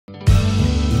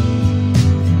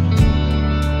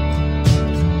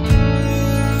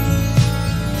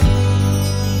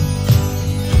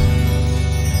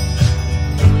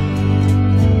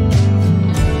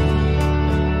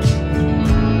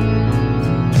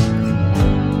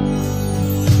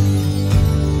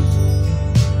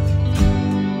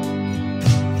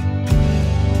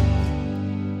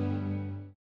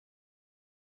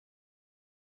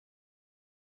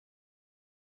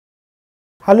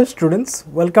Hello students,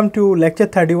 welcome to lecture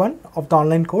 31 of the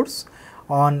online course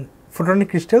on photonic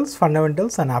crystals,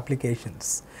 fundamentals and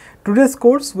applications. Today's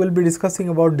course will be discussing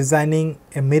about designing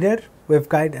a mirror,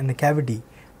 waveguide and a cavity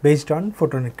based on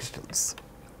photonic crystals.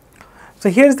 So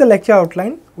here is the lecture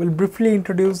outline. We will briefly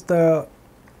introduce the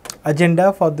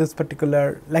agenda for this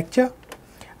particular lecture,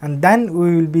 and then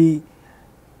we will be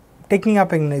taking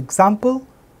up an example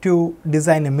to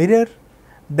design a mirror,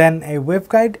 then a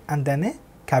waveguide and then a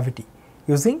cavity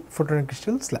using photonic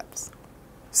crystal slabs.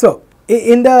 So,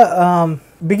 in the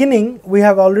beginning we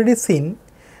have already seen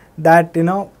that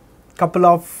couple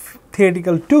of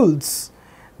theoretical tools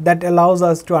that allows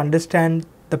us to understand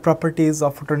the properties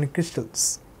of photonic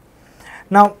crystals.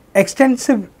 Now,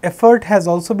 extensive effort has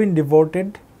also been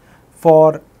devoted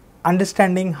for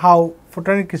understanding how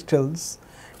photonic crystals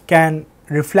can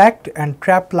reflect and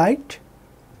trap light,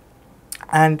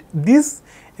 and these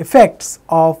effects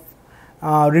of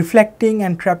reflecting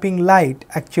and trapping light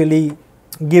actually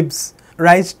gives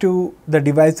rise to the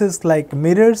devices like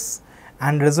mirrors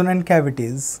and resonant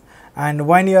cavities. And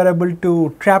when you are able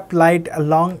to trap light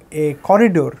along a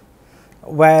corridor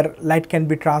where light can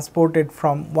be transported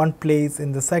from one place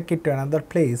in the circuit to another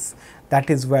place, that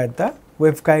is where the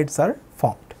waveguides are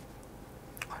formed.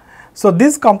 So,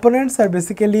 these components are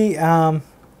basically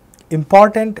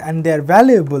important and they are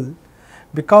valuable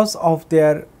because of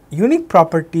their unique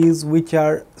properties, which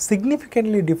are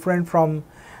significantly different from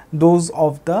those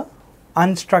of the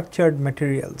unstructured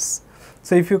materials.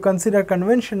 So, if you consider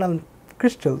conventional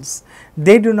crystals,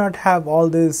 they do not have all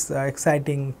these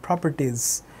exciting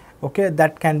properties,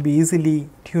 that can be easily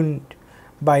tuned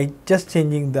by just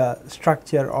changing the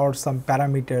structure or some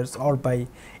parameters or by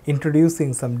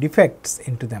introducing some defects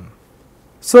into them.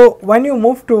 So, when you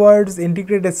move towards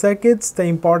integrated circuits, the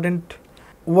important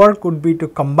work would be to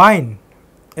combine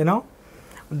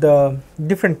the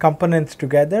different components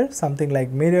together. Something like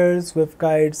mirrors,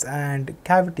 waveguides and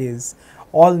cavities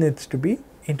all needs to be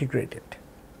integrated.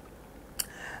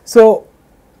 So,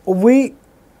 we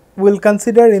will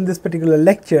consider in this particular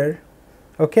lecture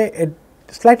a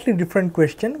slightly different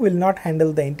question. We will not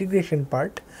handle the integration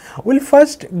part. We will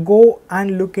first go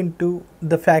and look into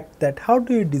the fact that how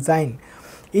do you design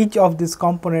each of these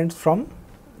components from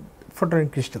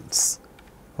photonic crystals.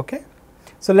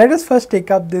 So, let us first take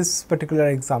up this particular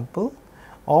example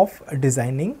of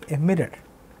designing a mirror.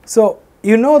 So,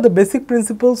 you know the basic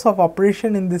principles of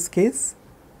operation in this case.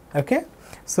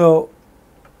 So,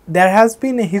 there has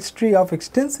been a history of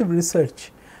extensive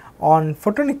research on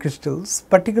photonic crystals,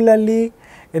 particularly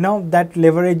that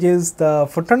leverages the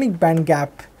photonic band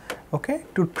gap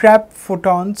to trap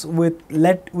photons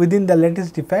within the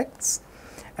lattice defects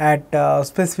at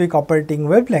specific operating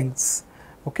wavelengths,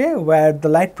 where the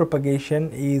light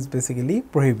propagation is basically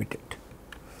prohibited.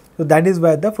 So, that is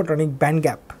where the photonic band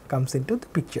gap comes into the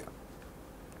picture.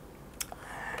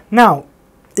 Now,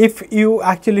 if you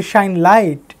actually shine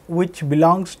light which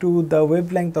belongs to the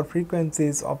wavelength or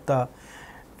frequencies of the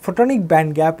photonic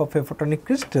band gap of a photonic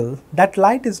crystal, that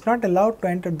light is not allowed to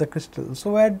enter the crystal.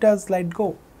 So, where does light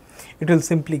go? It will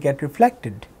simply get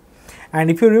reflected. And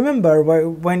if you remember,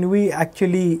 when we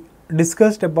actually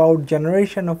discussed about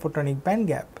generation of photonic band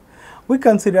gap, we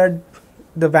considered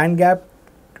the band gap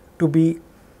to be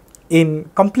in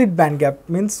complete band gap,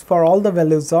 means for all the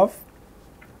values of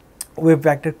wave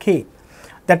vector k.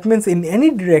 That means in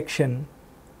any direction,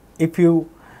 if you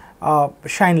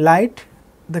shine light,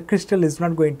 the crystal is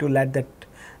not going to let that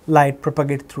light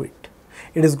propagate through it.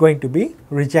 It is going to be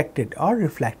rejected or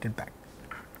reflected back.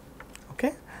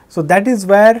 So, that is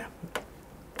where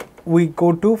we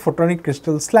go to photonic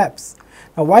crystal slabs.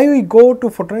 Now, why we go to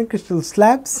photonic crystal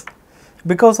slabs?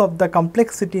 Because of the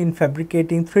complexity in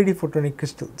fabricating 3D photonic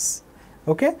crystals.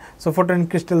 So, photonic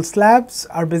crystal slabs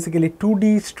are basically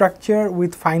 2D structure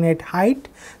with finite height.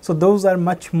 So, those are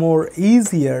much more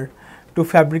easier to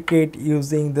fabricate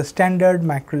using the standard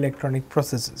microelectronic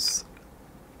processes.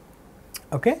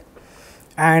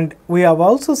 And we have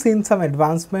also seen some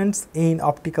advancements in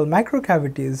optical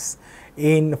microcavities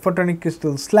in photonic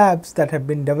crystal slabs that have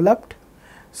been developed.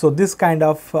 So, this kind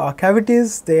of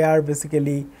cavities, they are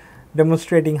basically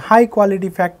demonstrating high quality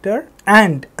factor,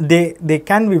 and they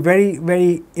can be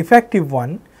very effective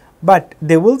one, but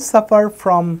they will suffer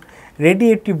from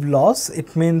radiative loss.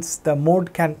 It means the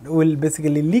mode will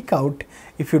basically leak out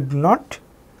if you do not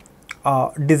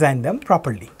design them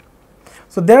properly.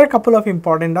 So, there are a couple of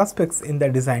important aspects in the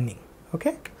designing.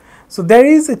 So, there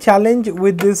is a challenge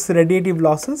with this radiative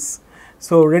losses.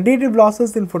 So, radiative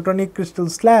losses in photonic crystal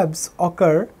slabs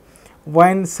occur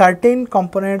when certain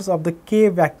components of the k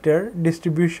vector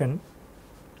distribution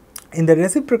in the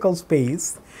reciprocal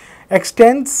space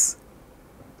extends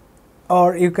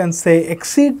or you can say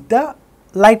exceed the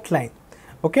light line.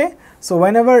 Okay. So,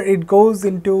 whenever it goes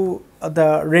into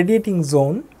the radiating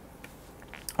zone,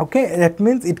 okay, that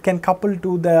means it can couple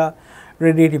to the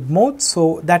radiative mode.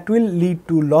 So, that will lead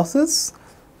to losses,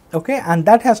 okay, and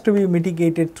that has to be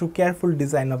mitigated through careful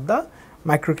design of the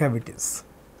microcavities.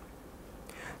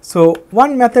 So,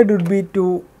 one method would be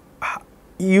to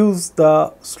use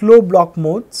the slow block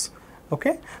modes.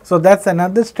 Okay. So, that is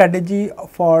another strategy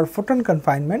for photon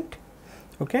confinement.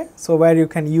 Okay. So, where you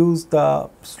can use the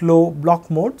slow block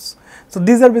modes. So,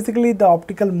 these are basically the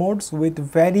optical modes with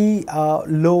very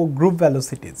low group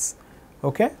velocities.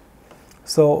 Okay.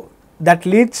 So, that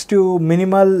leads to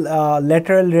minimal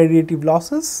lateral radiative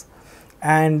losses,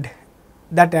 and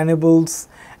that enables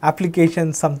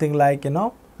applications something like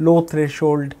low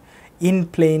threshold in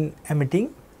plane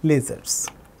emitting lasers.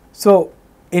 So,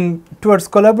 in towards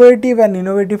collaborative and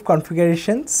innovative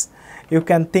configurations, you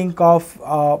can think of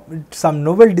some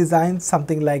novel designs,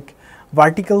 something like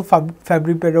vertical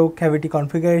Fabry-Perot cavity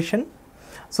configuration.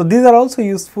 So, these are also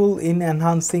useful in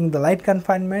enhancing the light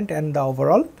confinement and the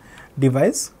overall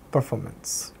device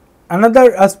performance.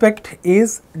 Another aspect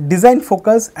is design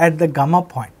focus at the gamma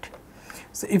point.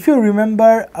 So, if you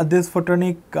remember this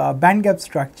photonic band gap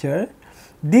structure,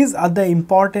 these are the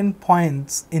important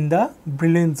points in the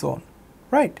brilliance zone,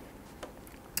 right.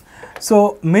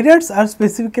 So, mirrors are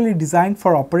specifically designed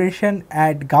for operation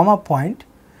at gamma point.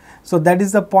 So, that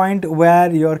is the point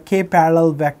where your k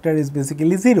parallel vector is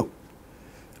basically 0,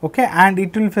 okay, and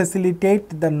it will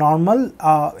facilitate the normal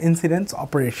incidence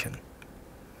operation.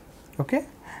 Okay.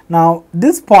 Now,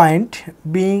 this point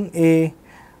being a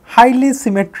highly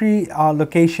symmetry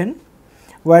location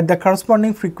where the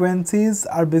corresponding frequencies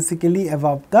are basically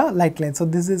above the light line. So,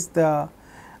 this is the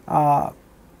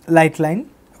light line,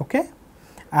 okay,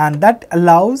 and that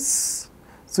allows,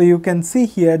 so you can see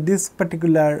here this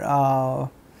particular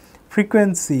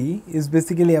frequency is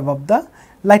basically above the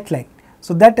light line.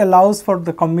 So, that allows for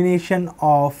the combination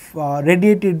of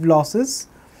radiated losses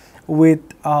with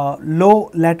low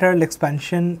lateral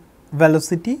expansion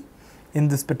velocity in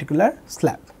this particular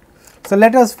slab. So,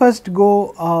 let us first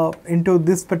go into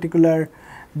this particular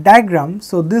diagram.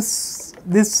 So, this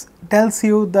tells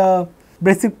you the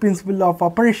basic principle of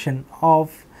operation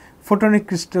of photonic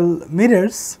crystal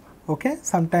mirrors. Okay.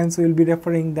 Sometimes we will be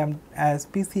referring them as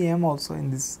PCM also in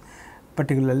this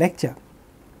particular lecture.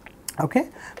 Okay.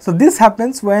 So, this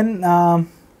happens when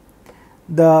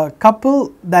the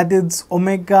couple, that is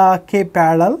omega k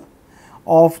parallel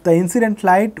of the incident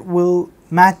light, will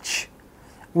match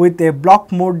with a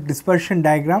block mode dispersion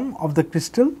diagram of the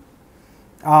crystal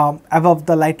above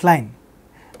the light line,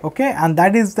 okay, and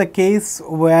that is the case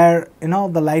where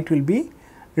the light will be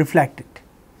reflected.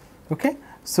 Okay.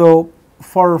 So,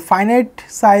 for finite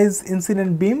size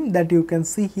incident beam that you can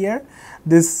see here,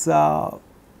 this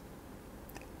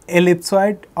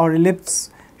ellipsoid or ellipse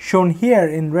shown here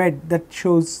in red, that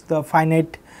shows the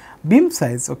finite beam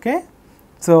size. Okay.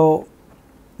 So,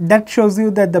 that shows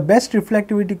you that the best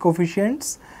reflectivity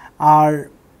coefficients are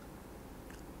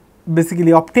basically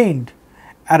obtained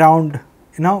around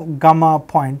gamma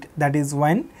point, that is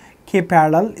when k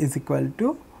parallel is equal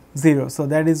to 0. So,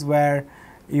 that is where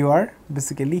you are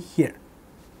basically here,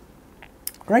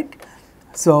 right.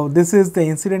 So, this is the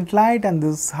incident light and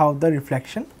this is how the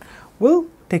reflection will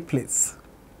take place.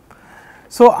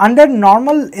 So, under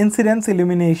normal incidence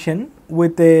illumination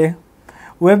with a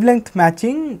wavelength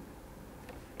matching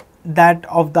that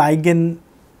of the eigen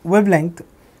wavelength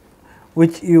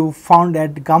which you found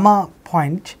at gamma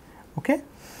point, okay,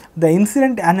 the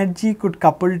incident energy could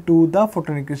couple to the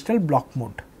photonic crystal block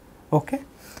mode. Okay.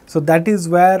 So, that is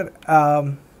where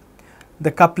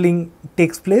the coupling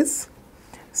takes place.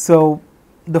 So,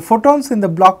 the photons in the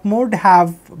block mode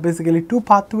have basically two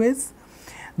pathways.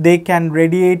 They can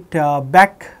radiate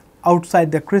back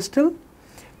outside the crystal,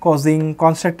 causing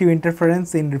constructive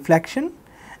interference in reflection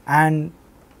and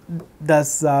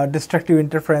thus destructive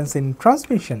interference in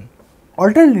transmission.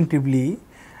 Alternatively,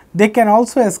 they can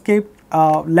also escape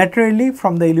laterally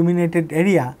from the illuminated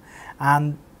area,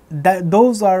 and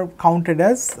those are counted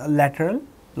as lateral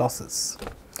losses.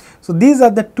 So, these are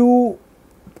the two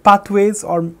pathways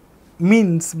or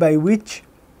means by which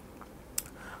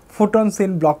photons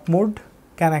in block mode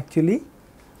can actually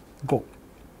go.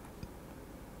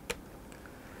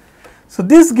 So,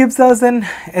 this gives us an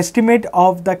estimate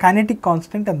of the kinetic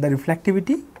constant and the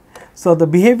reflectivity. So, the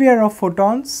behavior of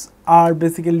photons are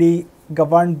basically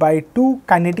governed by two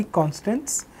kinetic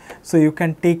constants. So, you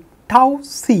can take tau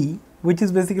c, which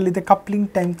is basically the coupling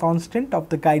time constant of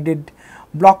the guided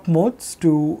block modes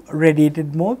to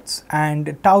radiated modes,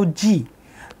 and tau g,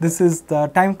 this is the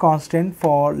time constant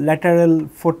for lateral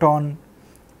photon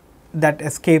that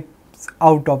escapes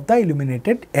out of the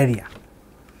illuminated area.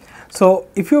 So,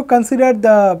 if you consider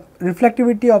the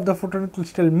reflectivity of the photonic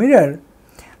crystal mirror,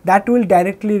 that will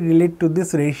directly relate to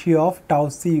this ratio of tau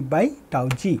c by tau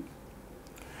g.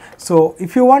 So,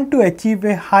 if you want to achieve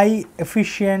a high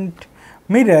efficient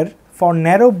mirror for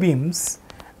narrow beams,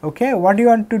 okay, what you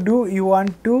want to do? You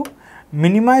want to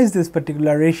minimize this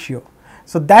particular ratio.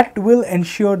 So, that will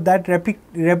ensure that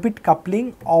rapid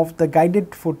coupling of the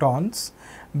guided photons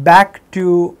back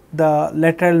to the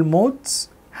lateral modes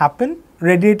happen,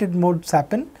 radiated modes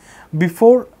happen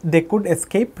before they could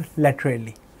escape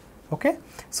laterally. Okay.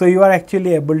 So, you are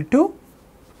actually able to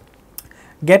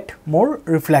get more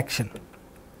reflection.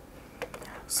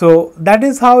 So, that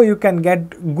is how you can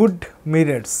get good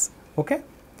mirrors. Okay.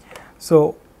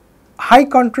 So, high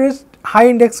contrast, high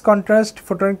index contrast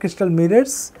photonic crystal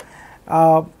mirrors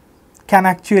can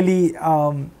actually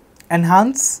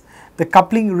enhance the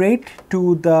coupling rate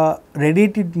to the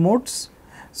radiated modes.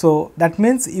 So, that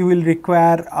means you will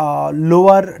require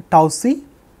lower tau c,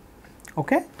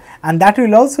 okay, and that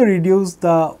will also reduce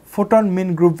the photon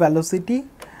mean group velocity.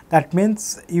 That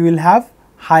means you will have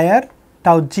higher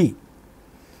tau g,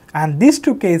 and these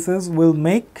two cases will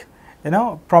make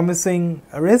promising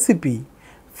recipe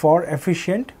for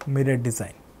efficient mirror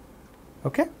design.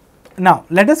 Okay. Now,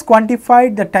 let us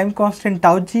quantify the time constant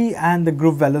tau g and the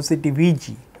group velocity v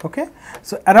g. Okay.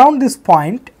 So, around this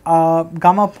point,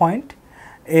 gamma point,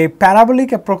 a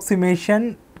parabolic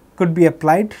approximation could be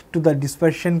applied to the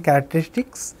dispersion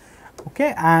characteristics,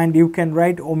 okay, and you can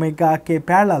write omega k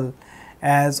parallel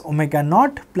as omega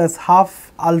naught plus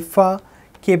half alpha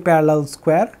k parallel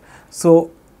square.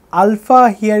 So, alpha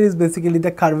here is basically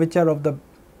the curvature of the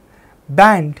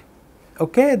band,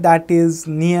 okay, that is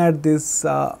near this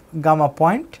gamma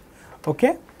point.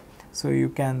 Okay. So, you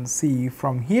can see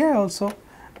from here also.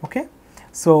 Okay.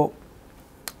 So,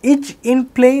 each in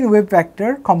plane wave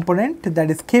vector component,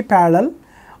 that is k parallel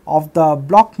of the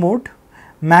block mode,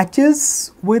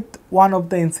 matches with one of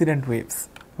the incident waves.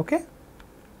 Okay.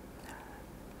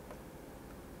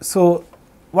 So,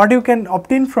 what you can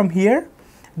obtain from here,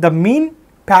 the mean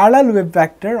parallel wave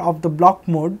vector of the block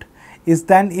mode is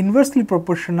then inversely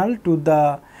proportional to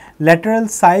the lateral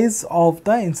size of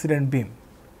the incident beam.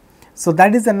 So,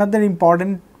 that is another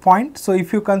important point. So,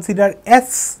 if you consider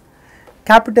S,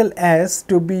 capital S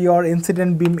to be your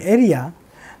incident beam area,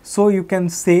 so you can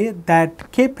say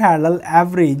that k parallel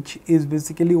average is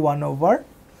basically 1 over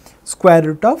square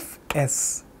root of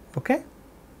S. Okay.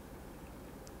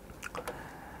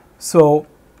 So,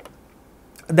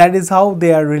 that is how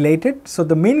they are related. So,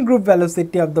 the mean group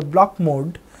velocity of the block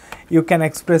mode you can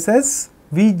express as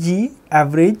V g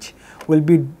average will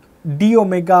be d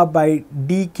omega by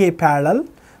d k parallel.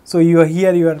 So, you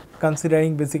are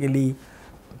considering basically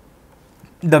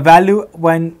the value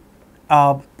when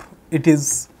it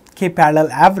is k parallel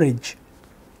average,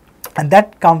 and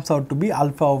that comes out to be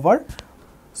alpha over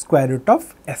square root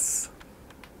of S.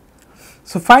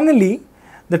 So, finally,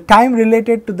 the time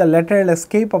related to the lateral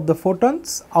escape of the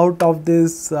photons out of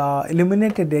this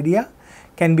illuminated area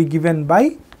can be given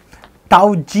by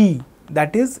tau g,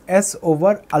 that is S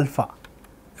over alpha.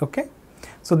 Okay.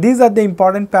 So, these are the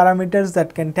important parameters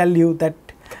that can tell you that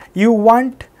you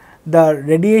want the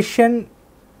radiation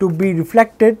to be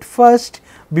reflected first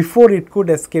before it could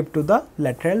escape to the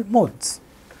lateral modes.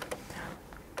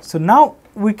 So, now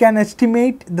we can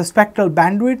estimate the spectral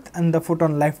bandwidth and the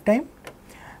photon lifetime.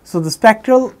 So, the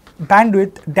spectral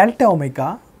bandwidth delta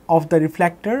omega of the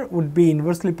reflector would be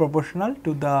inversely proportional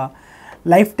to the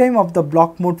lifetime of the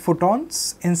block mode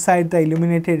photons inside the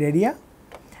illuminated area,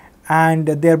 and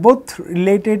they are both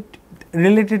related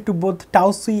to both tau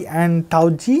c and tau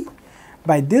g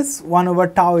by this 1 over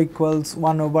tau equals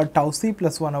 1 over tau c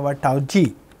plus 1 over tau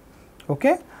g.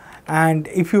 Okay. And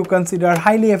if you consider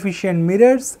highly efficient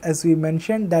mirrors, as we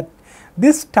mentioned, that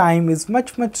this time is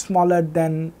much smaller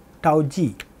than tau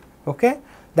g. Okay.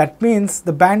 That means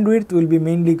the bandwidth will be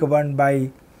mainly governed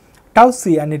by tau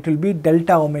c, and it will be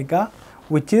delta omega,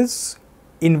 which is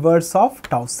inverse of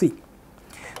tau c.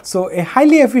 So, a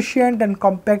highly efficient and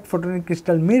compact photonic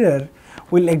crystal mirror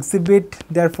will exhibit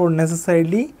therefore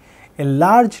necessarily a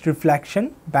large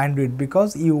reflection bandwidth,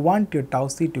 because you want your tau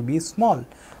c to be small.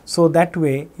 So, that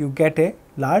way you get a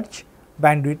large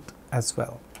bandwidth as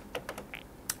well.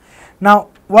 Now,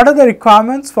 what are the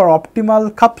requirements for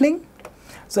optimal coupling?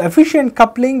 So, efficient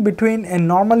coupling between a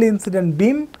normally incident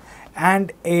beam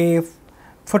and a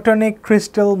photonic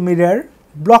crystal mirror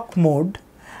block mode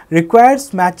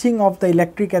requires matching of the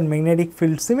electric and magnetic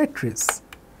field symmetries.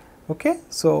 Okay.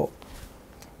 So,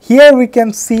 here we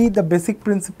can see the basic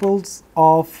principles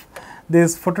of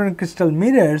these photonic crystal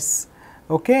mirrors,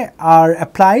 okay, are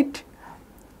applied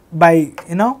by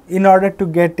in order to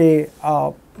get a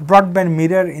broadband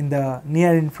mirror in the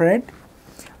near infrared.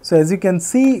 So, as you can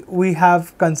see, we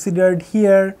have considered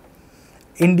here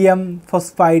indium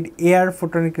phosphide air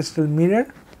photonic crystal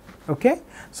mirror. Okay.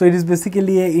 So, it is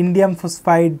basically a indium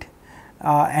phosphide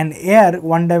and air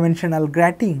one dimensional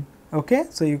grating. Okay.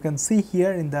 So, you can see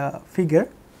here in the figure,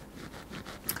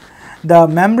 the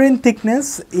membrane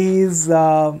thickness is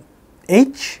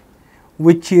H,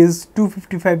 which is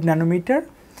 255 nanometer,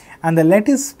 and the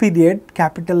lattice period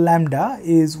capital lambda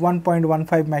is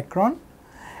 1.15 micron,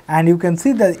 and you can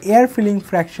see the air filling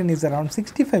fraction is around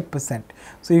 65%.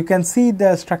 So, you can see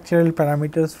the structural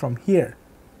parameters from here.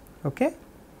 Okay.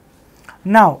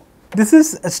 Now, this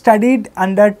is studied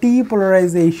under TE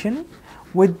polarization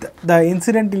with the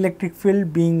incident electric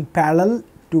field being parallel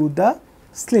to the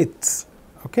slits.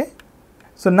 Okay.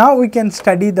 So, now we can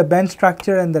study the band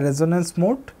structure and the resonance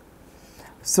mode.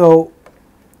 So,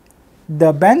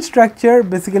 the band structure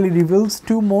basically reveals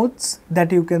two modes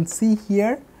that you can see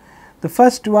here. The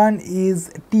first one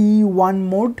is TE1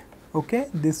 mode, okay,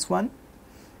 this one,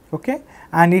 okay,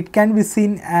 and it can be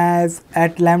seen as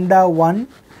at lambda 1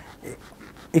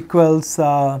 equals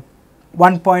 1.24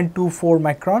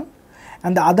 micron,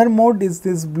 and the other mode is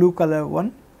this blue color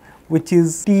one, which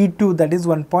is TE2, that is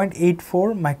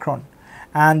 1.84 micron,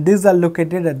 and these are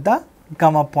located at the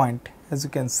gamma point, as you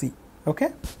can see.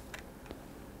 Okay.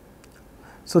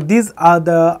 So, these are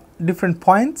the different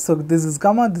points. So, this is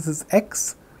gamma, this is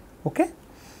x. Okay.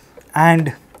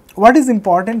 And what is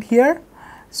important here?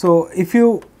 So, if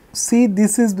you see,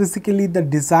 this is basically the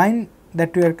design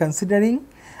that we are considering.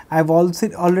 I have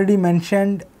also already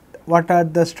mentioned what are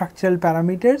the structural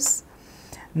parameters.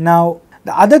 Now,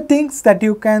 the other things that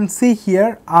you can see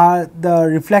here are the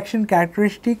reflection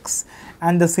characteristics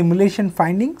and the simulation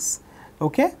findings.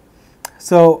 Okay.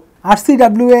 So,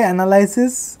 RCWA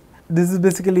analysis, this is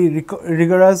basically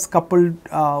rigorous coupled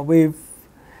wave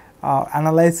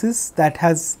analysis that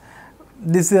has,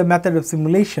 this is a method of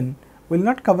simulation. We will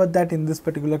not cover that in this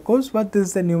particular course, but this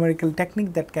is a numerical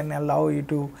technique that can allow you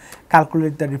to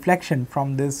calculate the reflection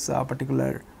from this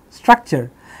particular structure,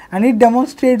 and it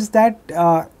demonstrates that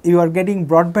you are getting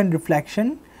broadband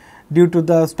reflection due to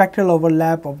the spectral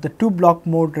overlap of the two block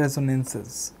mode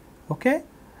resonances. Okay.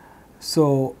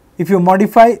 So, if you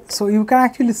modify, so you can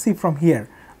actually see from here.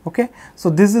 Okay. So,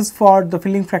 this is for the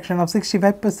filling fraction of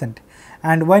 65%,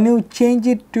 and when you change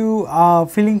it to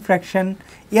filling fraction,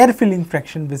 air filling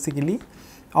fraction basically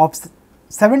of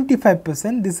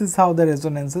 75%, this is how the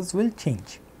resonances will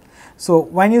change. So,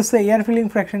 when you say air filling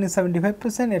fraction is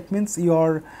 75%, it means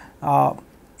your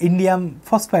indium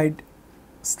phosphide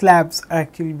slabs are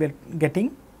actually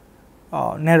getting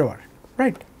narrower,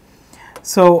 right.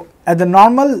 So, at the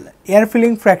normal air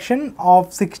filling fraction of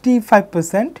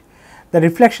 65%, the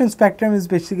reflection spectrum is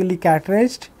basically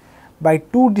characterized by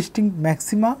two distinct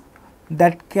maxima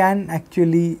that can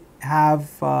actually have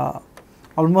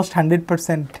almost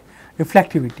 100%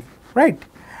 reflectivity, right,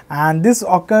 and this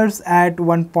occurs at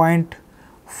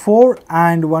 1.4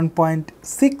 and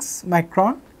 1.6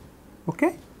 micron.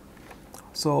 Okay.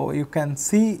 So, you can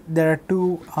see there are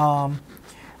two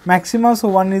maxima. So,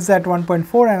 one is at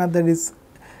 1.4, another is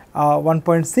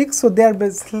 1.6. So, they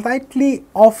are slightly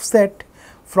offset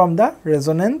from the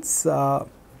resonance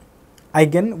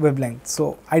eigen wavelength.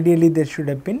 So, ideally there should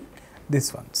have been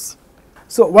these ones.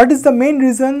 So, what is the main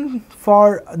reason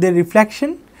for the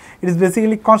reflection? It is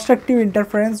basically constructive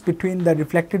interference between the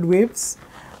reflected waves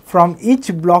from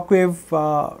each block wave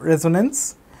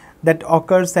resonance that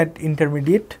occurs at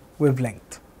intermediate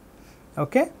wavelength.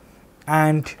 Okay.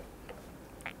 And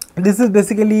this is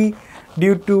basically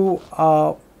due to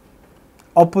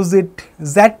opposite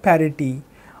Z parity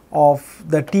of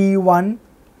the TE1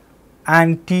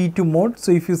 and TE2 mode.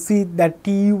 So, if you see that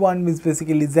TE1 is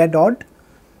basically Z odd,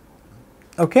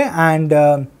 okay, and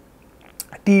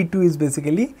TE2 is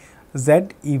basically Z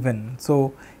even.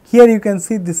 So, here you can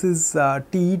see this is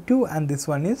TE2 and this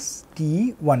one is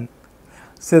TE1.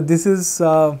 So, this is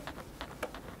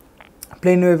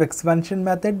plane wave expansion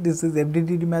method, this is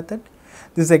FDTD method,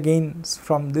 this again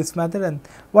from this method, and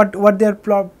what they are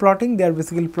plotting, they are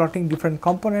basically plotting different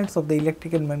components of the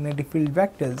electric and magnetic field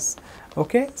vectors.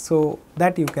 Okay. So,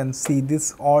 that you can see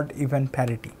this odd even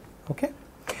parity. Okay.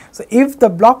 So, if the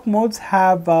block modes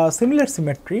have similar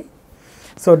symmetry,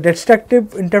 so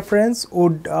destructive interference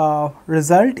would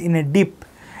result in a dip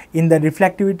in the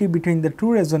reflectivity between the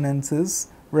two resonances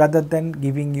rather than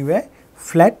giving you a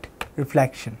flat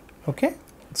reflection. Okay.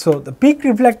 So, the peak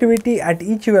reflectivity at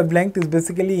each wavelength is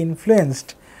basically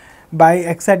influenced by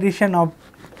excitation of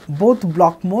both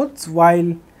block modes,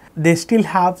 while they still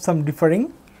have some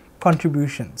differing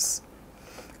contributions.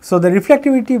 So, the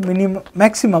reflectivity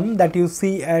maximum that you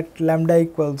see at lambda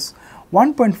equals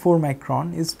 1.4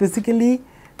 micron is basically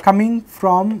coming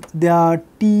from the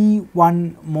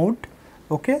T1 mode,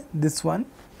 okay, this one,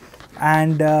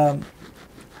 and the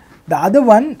other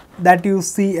one that you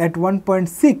see at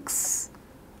 1.6,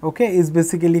 okay, is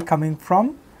basically coming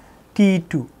from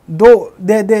T2, though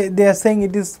they are saying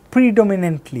it is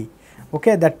predominantly,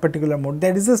 okay, that particular mode.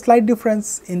 There is a slight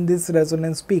difference in this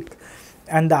resonance peak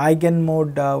and the eigen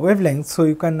mode wavelength. So,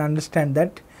 you can understand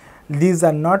that these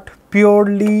are not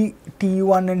purely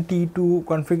T1 and T2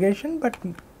 configuration, but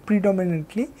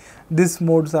predominantly these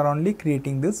modes are only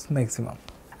creating this maximum.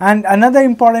 And another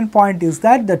important point is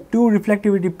that the two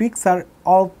reflectivity peaks are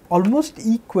almost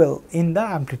equal in the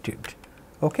amplitude.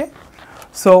 Okay.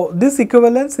 So, this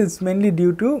equivalence is mainly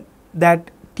due to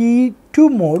that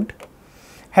T2 mode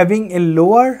having a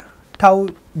lower tau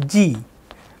g,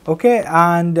 okay,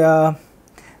 and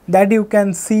that you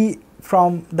can see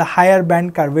from the higher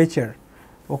band curvature,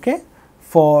 okay,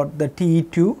 for the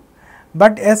TE2,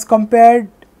 but as compared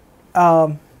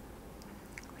to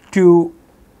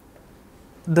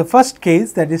the first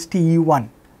case, that is TE1,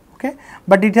 okay,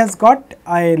 but it has got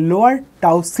a lower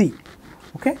tau c,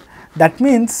 okay. That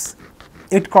means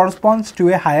it corresponds to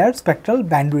a higher spectral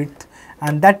bandwidth,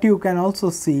 and that you can also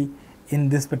see in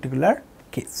this particular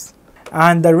case.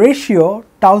 And the ratio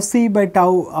tau c by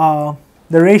tau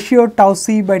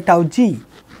g,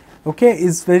 okay,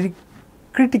 is very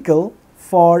critical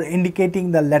for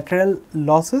indicating the lateral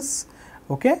losses,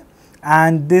 okay,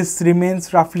 and this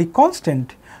remains roughly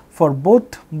constant for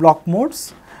both block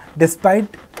modes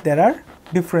despite there are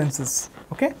differences,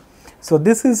 okay. So,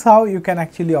 this is how you can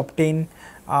actually obtain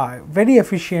very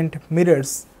efficient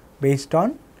mirrors based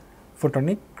on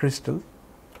photonic crystal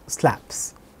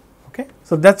slabs, okay.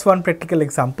 So, that is one practical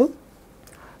example.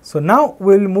 So, now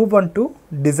we will move on to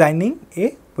designing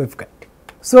a waveguide.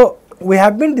 So, we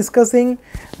have been discussing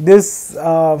this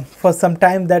for some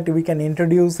time, that we can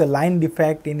introduce a line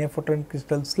defect in a photonic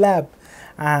crystal slab,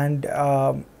 and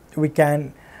we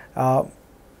can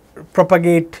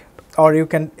propagate, or you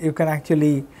can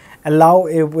actually allow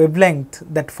a wavelength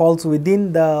that falls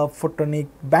within the photonic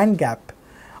band gap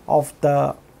of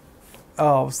the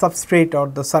substrate or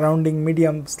the surrounding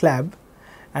medium slab,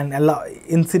 and allow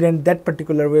incident that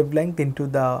particular wavelength into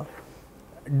the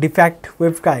defect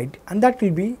waveguide, and that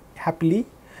will be happily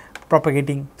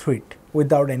propagating through it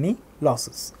without any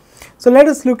losses. So, let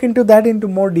us look into that into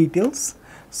more details.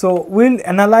 So, we will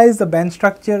analyze the band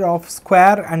structure of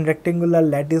square and rectangular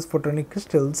lattice photonic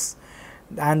crystals,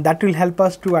 and that will help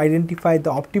us to identify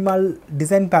the optimal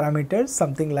design parameters,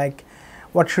 something like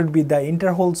what should be the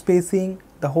interhole spacing,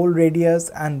 the hole radius,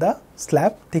 and the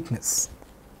slab thickness.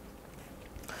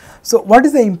 So, what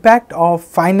is the impact of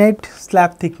finite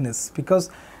slab thickness?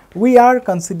 Because we are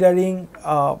considering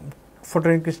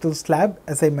photonic crystal slab,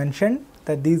 as I mentioned,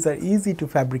 that these are easy to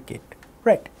fabricate,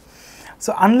 right.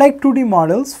 So, unlike 2D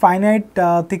models, finite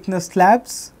thickness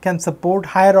slabs can support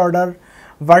higher order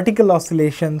vertical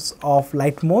oscillations of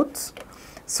light modes.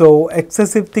 So,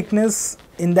 excessive thickness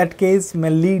in that case may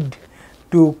lead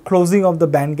to closing of the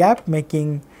band gap,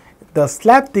 making the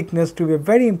slab thickness to be a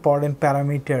very important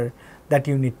parameter that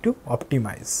you need to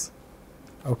optimize.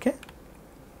 Okay.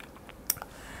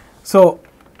 So,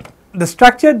 the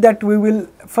structure that we will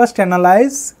first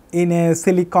analyze in a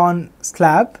silicon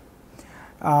slab,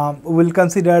 we will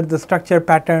consider the structure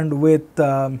patterned with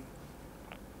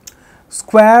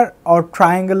square or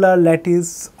triangular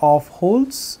lattice of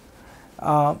holes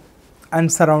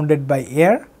and surrounded by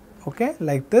air, okay,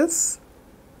 like this.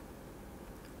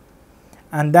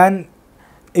 And then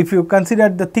if you consider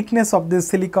the thickness of this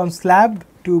silicon slab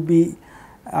to be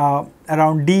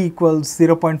around d equals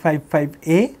 0.55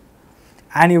 a,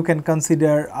 and you can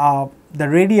consider the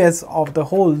radius of the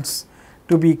holes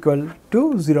to be equal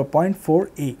to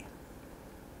 0.4 a.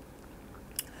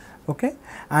 Okay.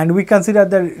 And we consider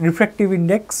the refractive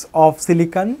index of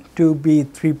silicon to be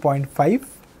 3.5.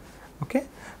 Okay.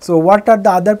 So, what are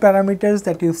the other parameters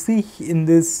that you see in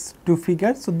these two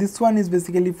figures? So, this one is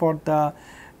basically for the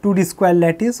 2D square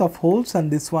lattice of holes, and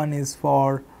this one is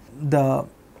for the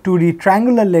 2D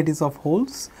triangular lattice of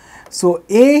holes. So,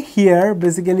 A here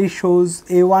basically shows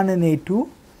A1 and A2,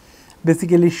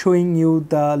 basically showing you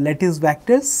the lattice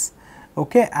vectors,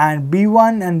 okay, and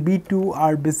B1 and B2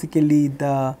 are basically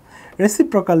the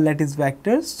reciprocal lattice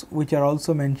vectors, which are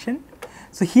also mentioned.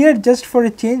 So, here just for a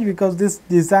change, because this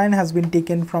design has been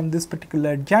taken from this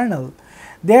particular journal,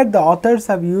 there the authors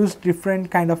have used different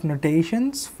kind of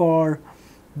notations for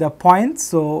the points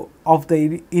so of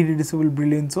the irreducible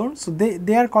brilliance zone. So,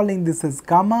 they are calling this as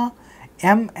gamma,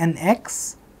 m and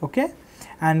x, okay,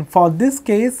 and for this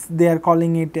case they are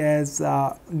calling it as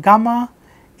gamma,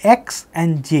 x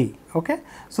and j, okay.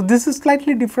 So, this is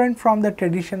slightly different from the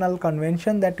traditional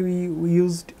convention that we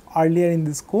used earlier in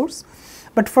this course,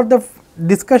 but for the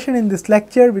discussion in this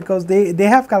lecture, because they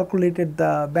have calculated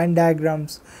the band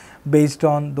diagrams based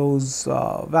on those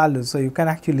values. So, you can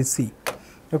actually see,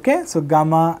 okay. So,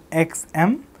 gamma x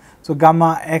m, so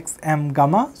gamma x m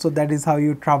gamma, so that is how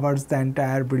you traverse the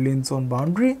entire brilliance zone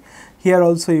boundary. Here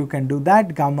also you can do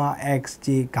that, gamma x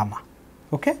j gamma,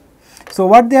 okay. So,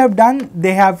 what they have done,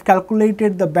 they have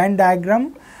calculated the band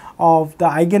diagram of the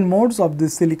eigenmodes of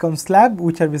this silicon slab,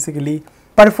 which are basically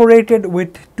perforated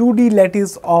with 2D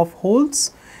lattice of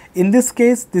holes. In this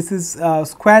case, this is a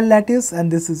square lattice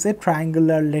and this is a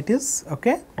triangular lattice,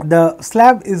 okay. The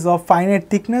slab is of finite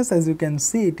thickness, as you can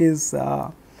see it is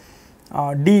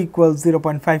d equals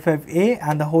 0.55 a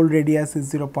and the hole radius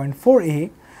is 0.4 a,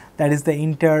 that is the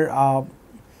inter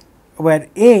where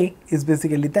a is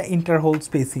basically the interhole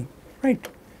spacing, right.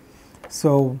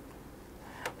 So,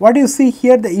 what you see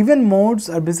here, the even modes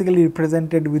are basically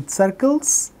represented with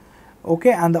circles,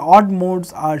 okay, and the odd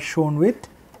modes are shown with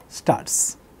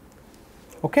stars,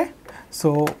 okay.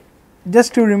 So,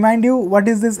 just to remind you, what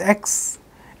is this x?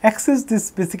 X is this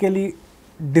basically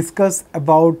discuss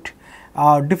about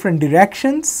different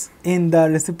directions in the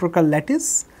reciprocal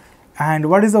lattice, and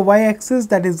what is the y axis?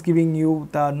 That is giving you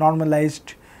the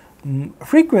normalized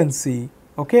frequency,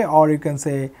 okay, or you can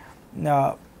say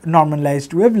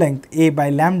normalized wavelength a by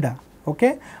lambda,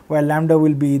 okay, where lambda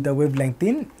will be the wavelength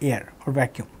in air or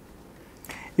vacuum.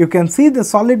 You can see the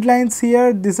solid lines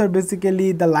here, these are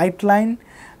basically the light line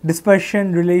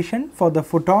dispersion relation for the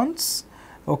photons,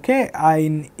 okay,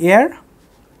 in air,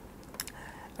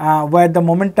 where the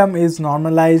momentum is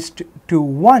normalized to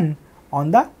 1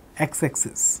 on the x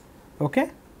axis,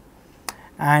 okay.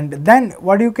 And then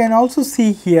what you can also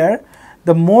see here,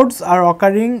 the modes are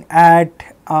occurring at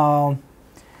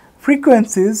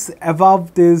frequencies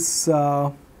above this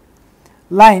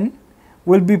line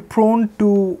will be prone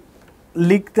to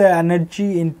leak the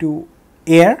energy into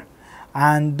air,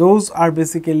 and those are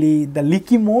basically the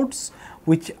leaky modes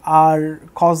which are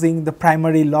causing the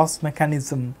primary loss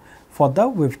mechanism for the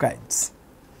waveguides.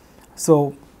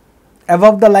 So,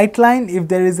 above the light line, if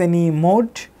there is any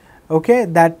mode, okay,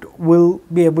 that will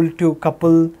be able to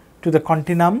couple to the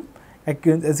continuum.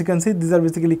 As you can see, these are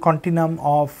basically continuum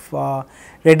of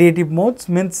radiative modes,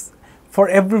 means for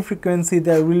every frequency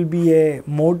there will be a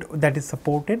mode that is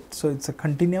supported. So, it is a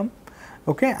continuum,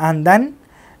 okay, and then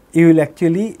you will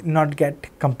actually not get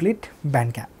complete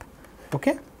band gap,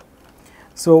 okay.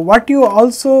 So, what you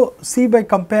also see by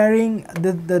comparing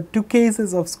the two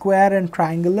cases of square and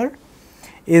triangular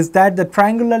is that the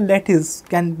triangular lattice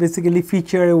can basically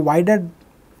feature a wider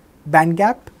band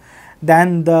gap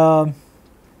than the.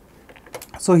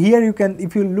 So, here you can,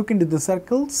 if you look into the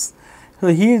circles, so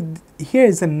here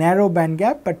is a narrow band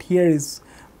gap, but here is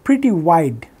pretty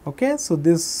wide, okay. So,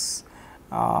 this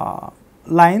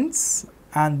lines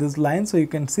and this line, so you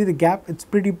can see the gap, it is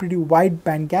pretty wide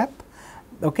band gap,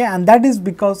 okay, and that is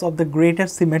because of the greater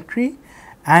symmetry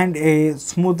and a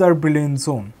smoother brilliance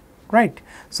zone, right.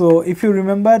 So, if you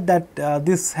remember that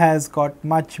this has got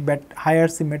much higher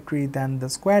symmetry than the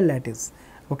square lattice,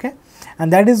 okay,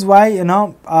 and that is why, you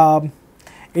know,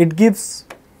 it gives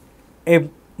a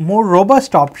more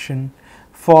robust option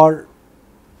for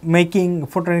making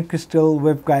photonic crystal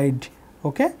waveguide,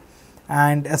 okay,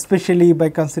 and especially by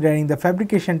considering the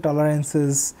fabrication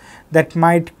tolerances that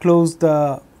might close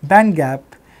the band gap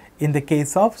in the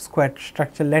case of square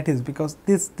structural lattice, because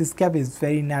this gap is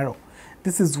very narrow,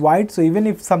 this is wide. So, even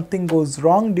if something goes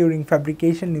wrong during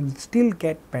fabrication, you will still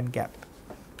get band gap,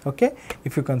 okay,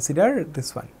 if you consider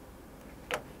this one,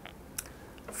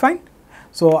 fine.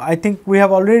 So, I think we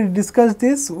have already discussed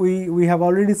this, we have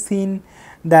already seen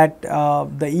that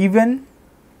the even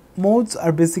modes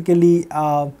are basically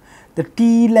the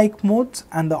TE like modes,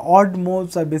 and the odd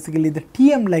modes are basically the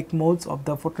TM like modes of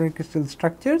the photonic crystal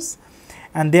structures,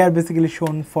 and they are basically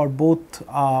shown for both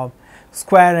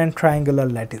square and triangular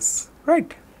lattice,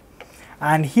 right.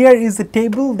 And here is a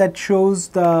table that shows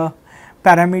the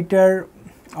parameter,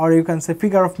 or you can say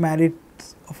figure of merit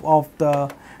of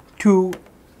the two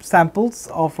samples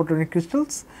of photonic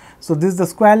crystals. So, this is the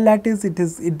square lattice, it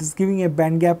is giving a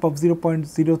band gap of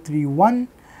 0.031,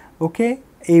 okay,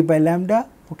 a by lambda,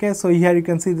 okay. So, here you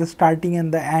can see the starting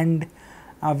and the end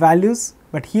values,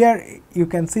 but here you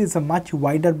can see it is a much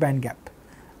wider band gap,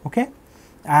 okay.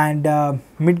 And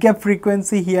mid gap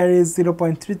frequency here is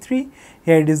 0.33,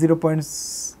 here it is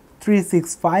 0.0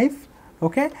 365,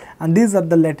 okay, and these are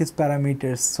the lattice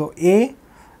parameters. So, A,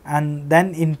 and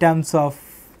then in terms of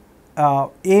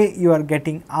A, you are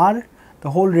getting R,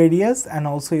 the whole radius, and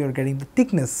also you are getting the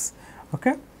thickness.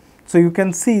 Okay. So, you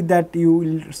can see that you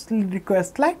will still require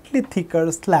slightly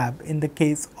thicker slab in the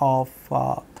case of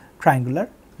triangular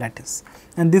lattice,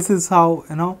 and this is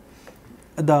how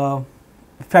the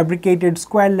fabricated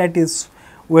square lattice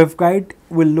waveguide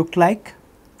will look like.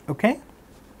 Okay.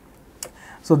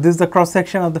 So, this is the cross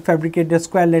section of the fabricated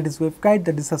square lattice waveguide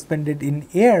that is suspended in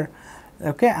air,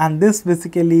 okay, and this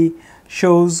basically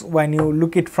shows when you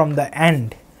look it from the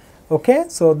end. Okay.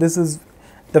 So, this is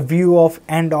the view of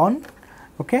end on.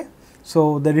 Okay.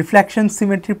 So, the reflection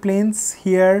symmetry planes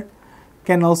here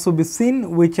can also be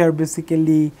seen, which are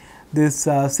basically this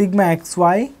sigma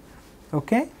xy.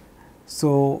 Okay.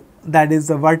 So, that is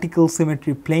the vertical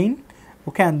symmetry plane,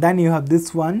 okay, and then you have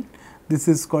this one, this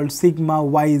is called sigma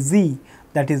yz,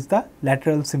 that is the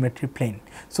lateral symmetry plane.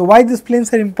 So, why these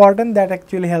planes are important? That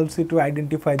actually helps you to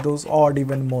identify those odd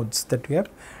even modes that we have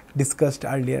discussed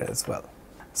earlier as well.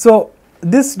 So,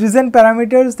 this design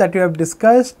parameters that we have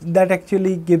discussed, that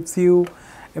actually gives you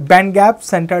a band gap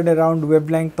centered around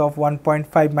wavelength of 1.5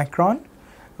 micron,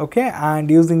 okay,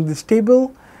 and using this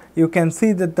table you can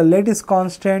see that the lattice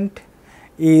constant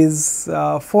is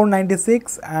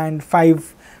 496 and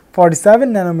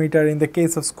 547 nanometer in the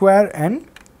case of square and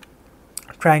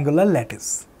triangular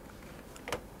lattice.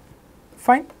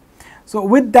 Fine. So,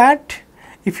 with that,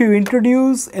 if you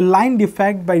introduce a line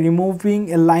defect by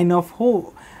removing a line of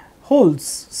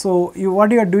holes, so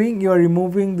what you are doing, you are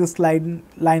removing this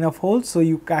line of holes. So,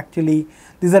 you actually,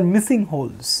 these are missing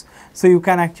holes. So, you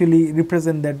can actually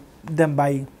represent them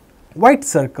by white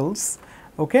circles,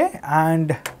 okay,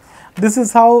 and this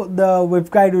is how the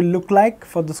waveguide will look like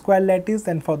for the square lattice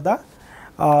and for the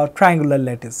triangular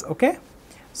lattice. Okay.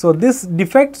 So, these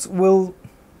defects will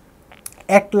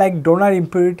act like donor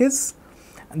impurities.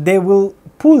 They will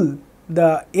pull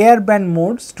the air band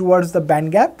modes towards the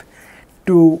band gap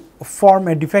to form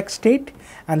a defect state,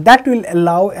 and that will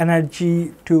allow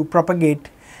energy to propagate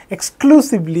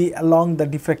exclusively along the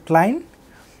defect line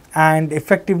and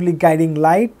effectively guiding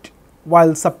light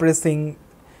while suppressing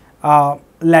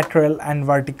lateral and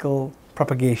vertical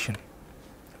propagation.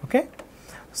 Okay.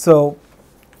 So,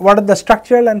 what are the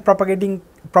structural and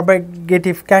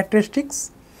propagative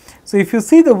characteristics? So, if you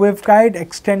see the waveguide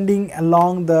extending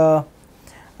along the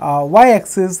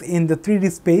y-axis in the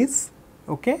 3D space,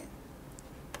 okay,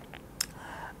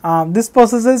 this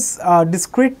possesses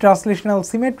discrete translational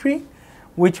symmetry,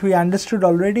 which we understood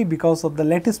already because of the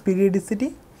lattice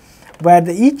periodicity, where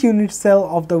each unit cell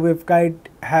of the waveguide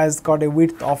has got a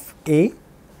width of A,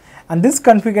 and this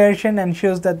configuration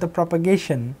ensures that the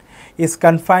propagation is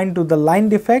confined to the line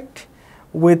defect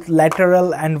with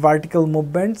lateral and vertical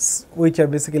movements, which are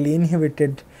basically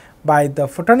inhibited by the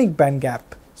photonic band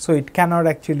gap. So, it cannot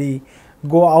actually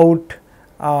go out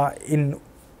on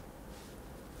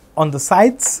the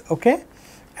sides, okay,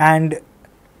 and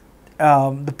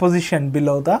the position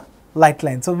below the light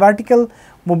line. So, vertical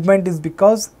movement is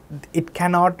because it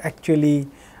cannot actually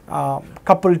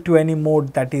couple to any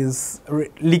mode that is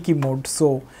leaky mode.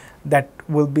 So, that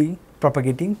will be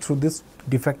propagating through this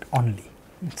defect only.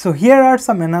 So, here are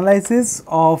some analysis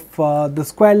of the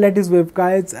square lattice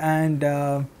waveguides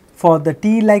and for the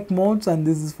T-like modes, and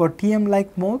this is for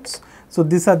TM-like modes. So,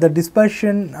 these are the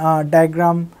dispersion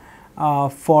diagram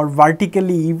for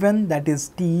vertically even, that is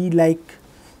TE-like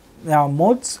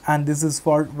modes, and this is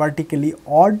for vertically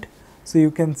odd. So,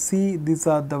 you can see these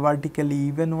are the vertically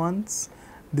even ones,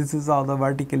 this is how the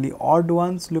vertically odd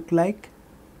ones look like,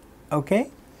 okay,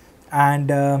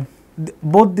 and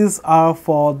both these are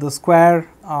for the square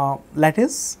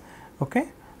lattice, okay.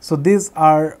 So, these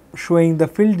are showing the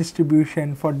field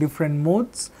distribution for different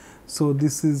modes. So,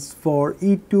 this is for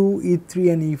E2,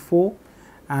 E3 and E4,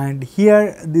 and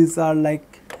here these are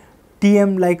like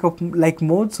TM like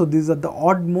modes. So, these are the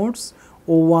odd modes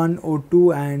O1,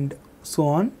 O2 and so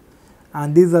on,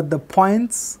 and these are the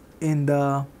points in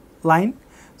the line.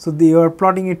 So, they are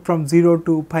plotting it from 0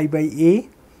 to pi by A,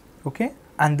 okay,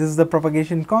 and this is the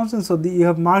propagation constant. So, you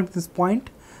have marked this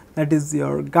point, that is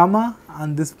your gamma,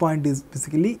 and this point is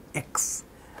basically x,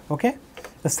 okay.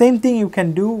 The same thing you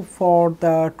can do for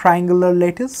the triangular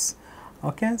lattice,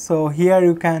 okay. So, here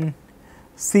you can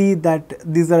see that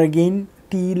these are again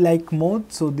T-like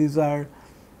modes. So, these are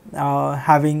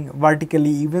having vertically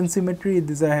even symmetry,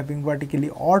 these are having vertically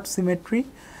odd symmetry,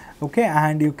 okay,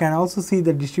 and you can also see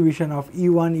the distribution of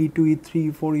E1, E2,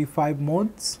 E3, E4, E5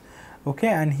 modes, okay,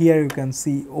 and here you can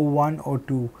see O1,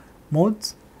 O2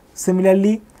 modes.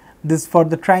 Similarly, this for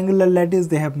the triangular lattice,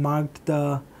 they have marked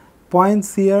the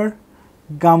points here,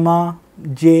 gamma,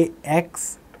 j,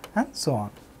 x, and so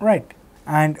on, right.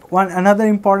 And another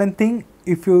important thing,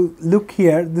 if you look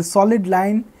here, the solid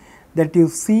line that you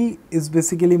see is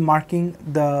basically marking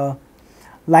the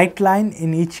light line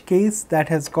in each case that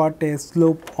has got a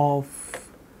slope of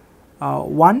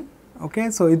 1. Okay,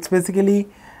 so it's basically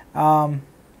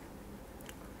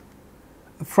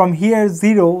from here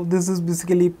 0, this is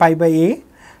basically pi by a.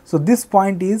 So this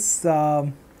point is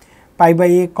pi by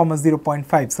a comma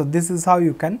 0.5. So this is how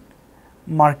you can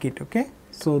mark it. Okay,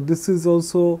 so this is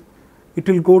also, it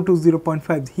will go to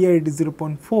 0.5. Here it is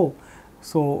 0.4.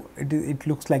 So it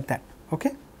looks like that.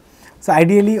 Okay, so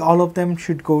ideally all of them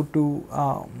should go to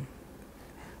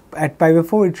at pi by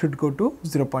 4 it should go to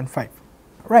 0.5,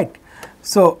 right.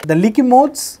 So the leaky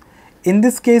modes, in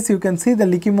this case you can see the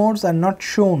leaky modes are not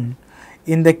shown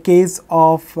in the case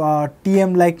of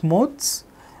TM like modes.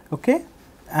 Okay,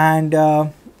 and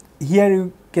here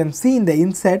you can see in the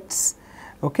insets,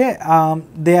 okay,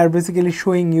 they are basically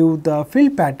showing you the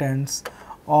field patterns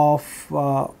of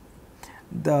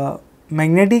the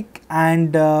magnetic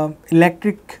and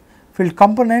electric field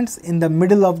components in the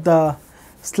middle of the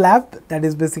slab, that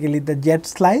is basically the jet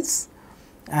slice.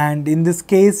 And in this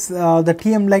case the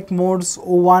TM like modes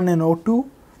O1 and O2,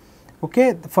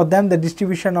 okay, for them the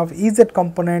distribution of Ez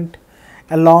component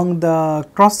along the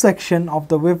cross section of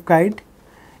the waveguide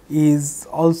is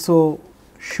also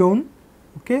shown.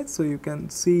 Okay, so you can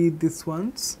see these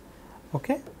ones.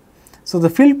 Okay, so the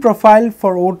field profile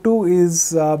for O2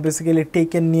 is basically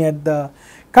taken near the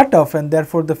cutoff, and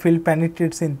therefore the field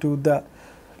penetrates into the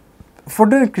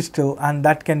photonic crystal, and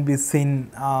that can be seen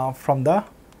from the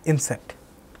inset.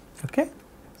 Okay,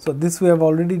 so this we have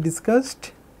already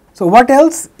discussed. So what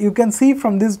else you can see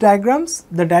from these diagrams?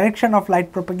 The direction of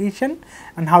light propagation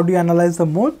and how do you analyze the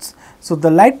modes. So the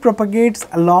light propagates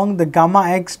along the gamma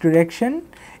x direction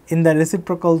in the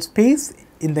reciprocal space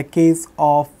in the case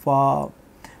of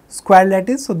square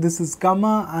lattice. So this is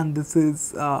gamma and this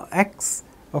is x.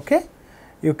 Okay,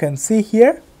 you can see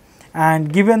here,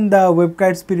 and given the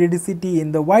waveguide's periodicity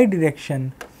in the y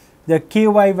direction, the ky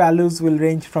values will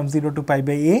range from 0 to pi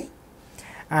by a,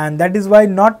 and that is why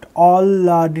not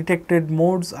all detected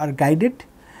modes are guided.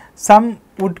 Some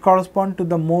would correspond to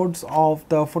the modes of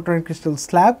the photonic crystal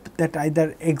slab that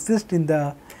either exist in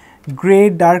the gray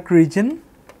dark region.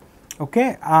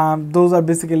 Okay, those are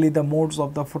basically the modes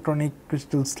of the photonic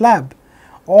crystal slab,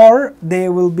 or they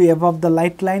will be above the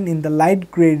light line in the light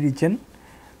gray region.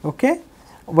 Okay,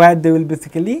 where they will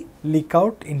basically leak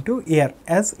out into air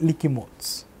as leaky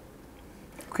modes.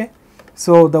 Okay,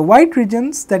 so the white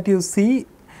regions that you see,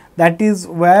 that is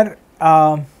where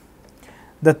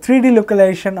the 3D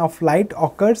localization of light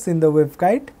occurs in the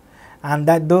waveguide, and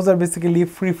that those are basically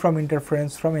free from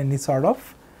interference from any sort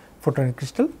of photonic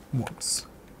crystal modes.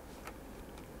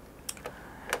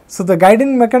 So the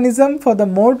guiding mechanism for the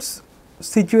modes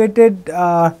situated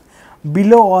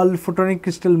below all photonic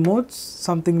crystal modes,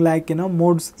 something like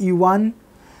modes E1,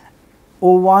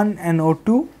 O1 and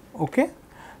O2. Okay,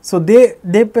 so they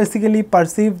basically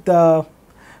perceive the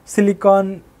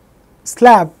silicon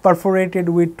slab perforated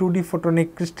with 2D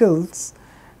photonic crystals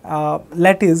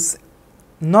lattice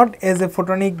not as a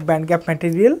photonic band gap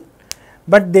material,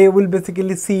 but they will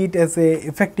basically see it as a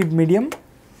effective medium,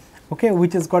 okay,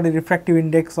 which has got a refractive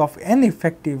index of n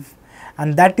effective,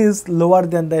 and that is lower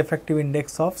than the effective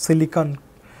index of silicon,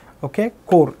 okay,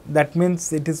 core. That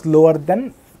means it is lower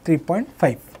than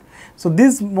 3.5. So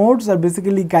these modes are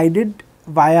basically guided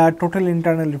via total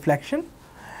internal reflection,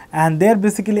 and they are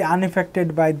basically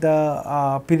unaffected by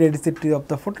the periodicity of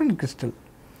the photonic crystal.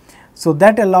 So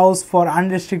that allows for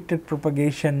unrestricted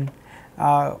propagation,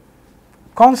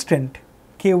 constant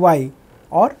ky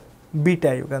or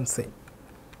beta, you can say.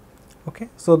 Okay,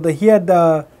 so here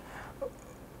the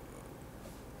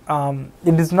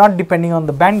it is not depending on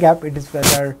the band gap, it is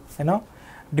rather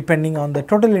depending on the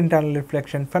total internal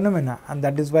reflection phenomena, and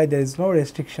that is why there is no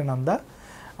restriction on the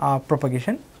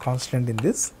propagation constant in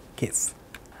this case.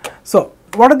 So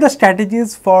what are the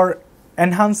strategies for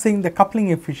enhancing the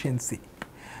coupling efficiency?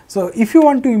 So if you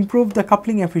want to improve the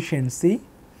coupling efficiency,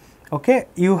 okay,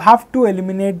 you have to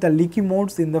eliminate the leaky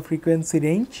modes in the frequency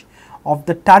range of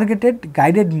the targeted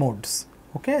guided modes.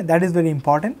 Okay, that is very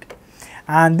important,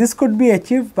 and this could be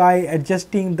achieved by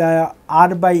adjusting the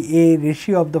R by A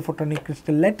ratio of the photonic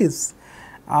crystal lattice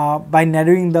by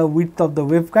narrowing the width of the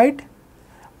waveguide,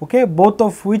 okay, both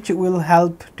of which will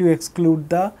help to exclude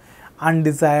the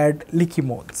undesired leaky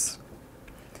modes.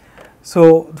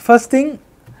 So the first thing,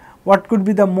 what could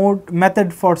be the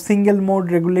method for single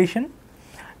mode regulation?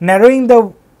 Narrowing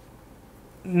the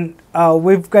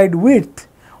waveguide width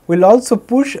will also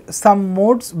push some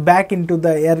modes back into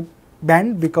the air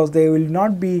band because they will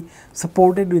not be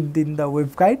supported within the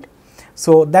waveguide.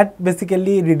 So, that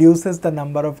basically reduces the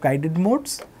number of guided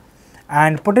modes,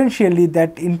 and potentially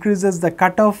that increases the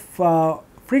cutoff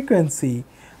frequency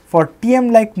for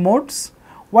TM like modes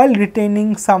while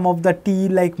retaining some of the TE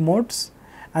like modes,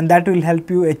 and that will help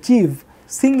you achieve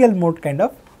single mode kind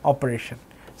of operation.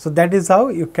 So, that is how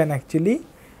you can actually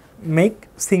make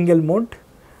single mode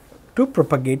to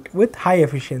propagate with high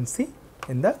efficiency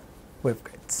in the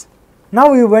waveguides.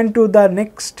 Now, we went to the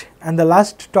next and the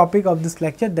last topic of this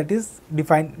lecture, that is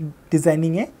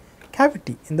designing a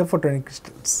cavity in the photonic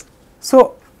crystals.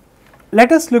 So,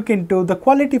 let us look into the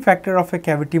quality factor of a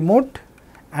cavity mode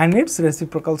and its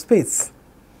reciprocal space.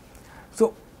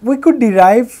 So, we could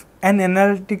derive an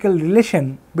analytical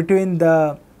relation between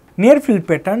the near field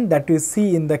pattern that we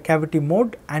see in the cavity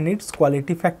mode and its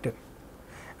quality factor.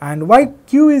 And why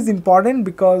Q is important?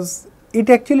 Because it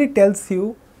actually tells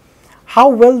you how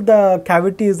well the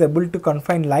cavity is able to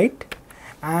confine light,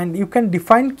 and you can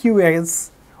define Q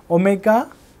as omega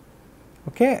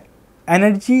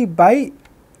energy by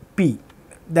P,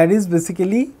 that is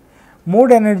basically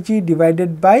mode energy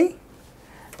divided by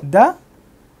the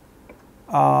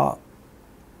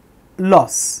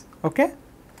loss.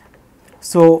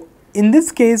 So, in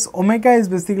this case omega is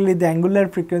basically the angular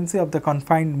frequency of the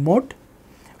confined mode.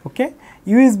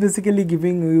 U is basically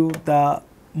giving you the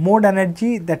mode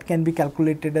energy that can be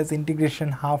calculated as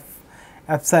integration half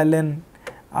epsilon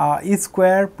E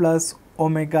square plus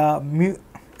omega mu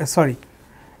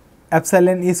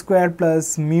epsilon E square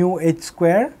plus mu H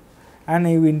square, and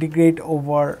you integrate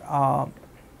over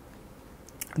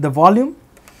the volume.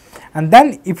 And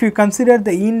then if you consider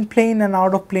the in plane and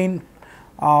out of plane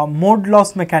mode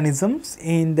loss mechanisms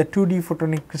in the 2D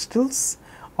photonic crystals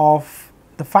of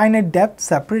the finite depth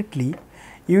separately,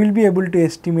 you will be able to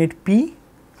estimate P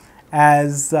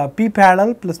as P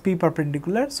parallel plus P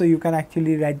perpendicular. So, you can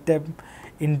actually write them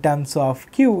in terms of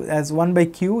Q as 1 by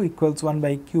Q equals 1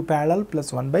 by Q parallel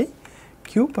plus 1 by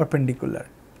Q perpendicular.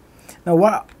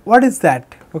 Now, what is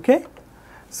that?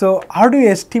 So, how do you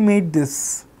estimate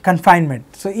this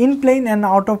confinement? So, in plane and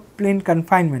out of plane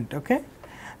confinement.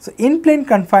 So, in plane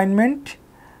confinement,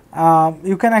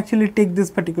 you can actually take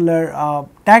this particular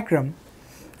diagram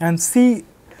and see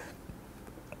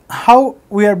how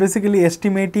we are basically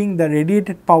estimating the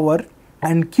radiated power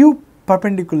and Q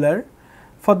perpendicular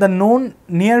for the known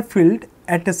near field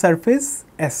at a surface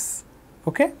S.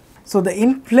 So, the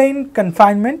in plane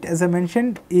confinement, as I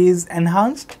mentioned, is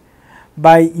enhanced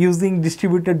by using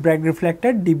distributed Bragg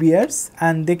reflector DBRs,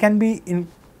 and they can be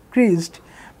increased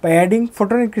by adding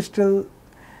photonic crystal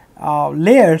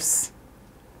layers,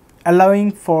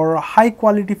 allowing for high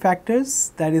quality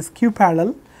factors, that is Q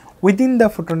parallel, within the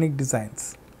photonic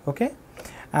designs.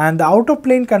 And the out of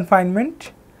plane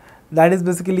confinement, that is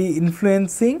basically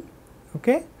influencing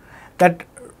that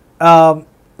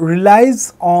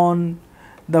relies on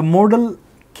the modal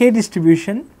K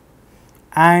distribution,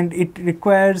 and it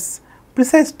requires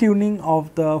precise tuning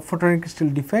of the photonic crystal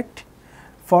defect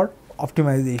for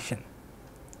optimization.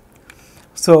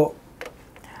 So,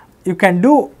 you can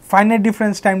do finite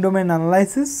difference time domain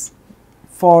analysis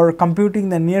for computing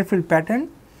the near field pattern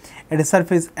at a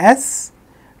surface S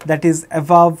that is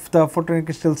above the photonic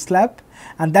crystal slab,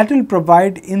 and that will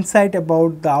provide insight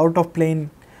about the out of plane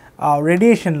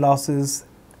radiation losses.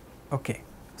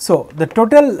 So, the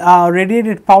total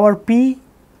radiated power P,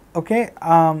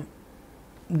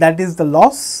 that is the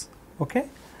loss,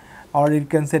 or you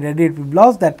can say radiative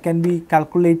loss, that can be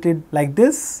calculated like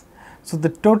this. So, the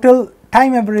total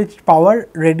time averaged power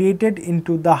radiated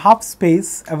into the half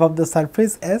space above the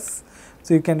surface S.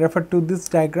 So, you can refer to this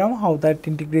diagram how that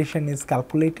integration is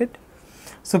calculated.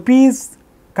 So, P is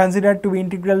considered to be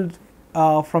integral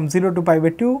from 0 to pi by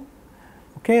 2,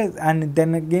 and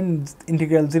then again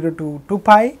integral 0 to 2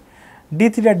 pi d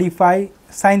theta d phi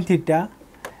sin theta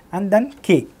and then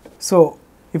K. So,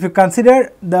 if you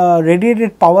consider the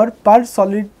radiated power per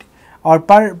solid or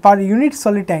per unit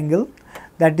solid angle,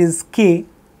 that is K,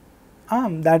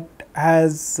 that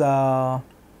has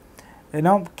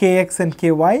Kx and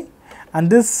Ky, and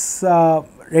this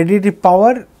radiative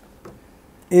power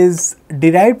is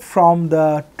derived from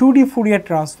the 2D Fourier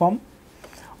transform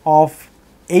of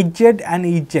Hz and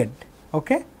Ez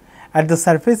at the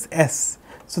surface S.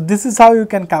 So, this is how you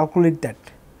can calculate that.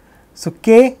 So,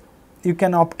 K you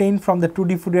can obtain from the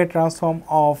 2D Fourier transform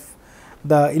of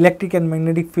the electric and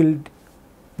magnetic field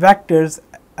vectors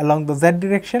along the z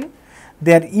direction.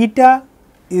 Their eta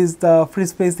is the free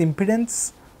space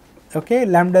impedance,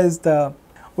 lambda is the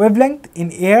wavelength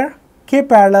in air, K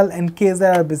parallel and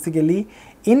Kz are basically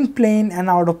in plane and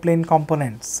out of plane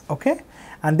components, okay,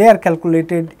 and they are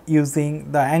calculated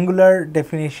using the angular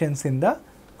definitions in the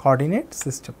coordinate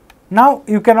system. Now,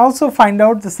 you can also find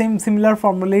out the similar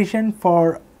formulation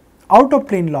for out of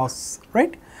plane loss,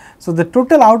 right. So, the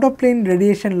total out of plane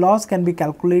radiation loss can be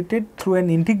calculated through an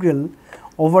integral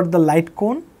over the light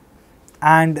cone,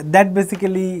 and that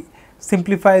basically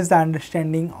simplifies the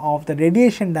understanding of the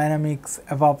radiation dynamics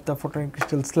above the photonic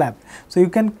crystal slab. So, you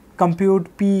can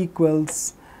compute P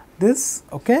equals this,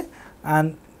 okay,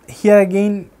 and here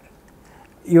again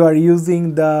you are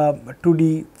using the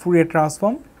 2D Fourier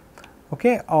transform,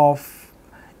 okay, of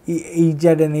Ez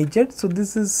and Az. So,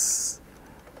 this is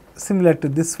similar to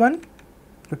this one,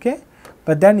 okay,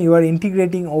 but then you are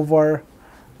integrating over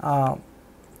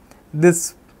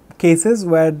this cases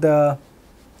where the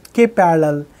k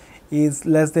parallel is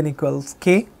less than equals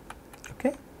k,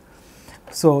 okay.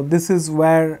 So, this is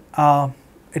where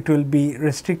it will be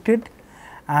restricted,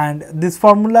 and this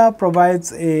formula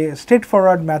provides a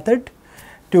straightforward method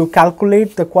to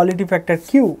calculate the quality factor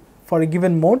Q for a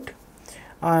given mode,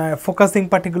 focusing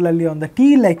particularly on the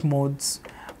T-like modes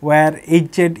where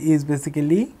Hz is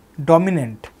basically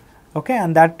dominant, okay,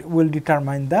 and that will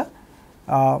determine the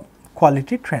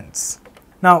quality trends.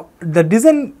 Now, the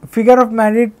design figure of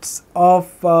merits of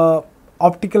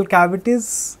optical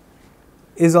cavities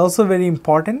is also very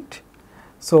important.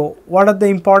 So, what are the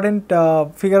important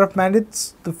figure of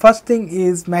merits? The first thing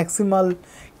is maximal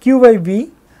Q by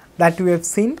V that we have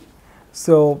seen.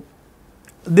 So,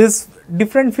 this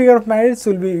different figure of merits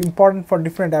will be important for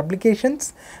different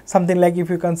applications. Something like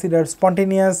if you consider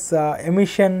spontaneous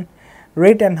emission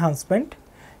rate enhancement,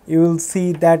 you will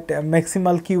see that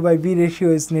maximal Q by V ratio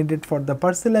is needed for the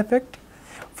Purcell effect.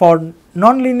 For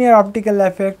nonlinear optical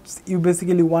effects, you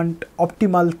basically want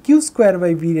optimal Q square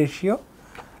by V ratio,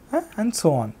 and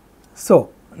so on. So,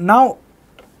 now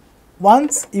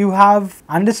once you have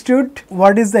understood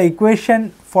what is the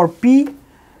equation for P,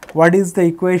 what is the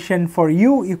equation for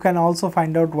U, you can also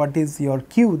find out what is your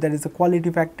Q, that is the quality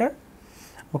factor,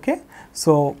 okay.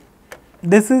 So,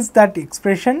 this is that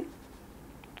expression.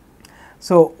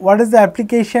 So, what is the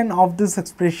application of this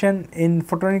expression in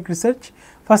photonic research?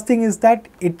 First thing is that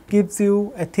it gives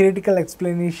you a theoretical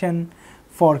explanation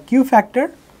for Q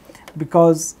factor,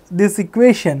 because this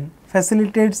equation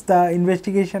facilitates the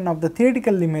investigation of the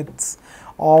theoretical limits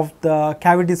of the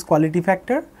cavity's quality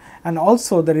factor and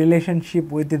also the relationship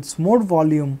with its mode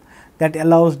volume that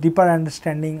allows deeper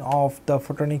understanding of the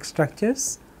photonic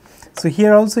structures. So,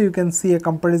 here also you can see a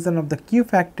comparison of the Q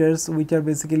factors which are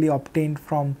basically obtained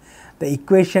from the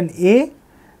equation A,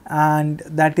 and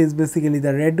that is basically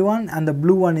the red one, and the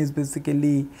blue one is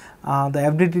basically the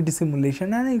FDTD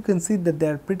simulation, and you can see that they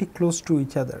are pretty close to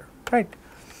each other, right.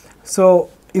 So,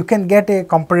 you can get a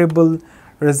comparable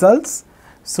results.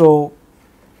 So,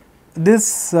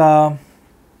 this kind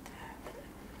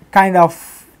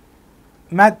of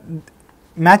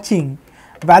matching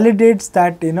validates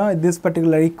that this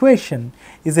particular equation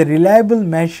is a reliable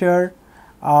measure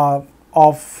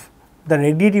of the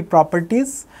radiative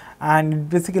properties, and it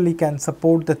basically can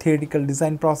support the theoretical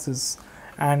design process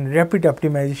and rapid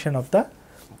optimization of the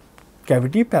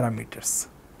cavity parameters.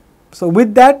 So,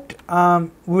 with that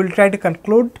we will try to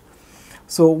conclude.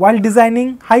 So, while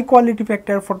designing high quality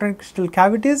factor photonic crystal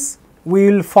cavities,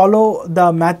 we will follow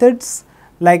the methods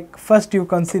like first you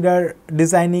consider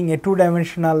designing a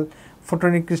two-dimensional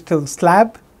photonic crystal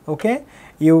slab, okay.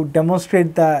 You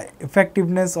demonstrate the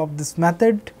effectiveness of this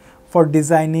method for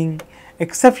designing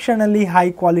exceptionally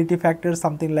high quality factor,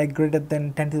 something like greater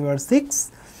than 10 to the power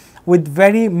 6 with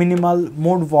very minimal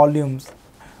mode volumes,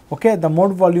 okay. The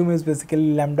mode volume is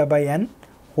basically lambda by n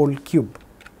whole cube,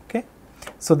 okay.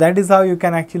 So, that is how you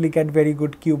can actually get very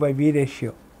good Q by V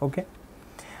ratio, okay.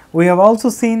 We have also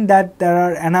seen that there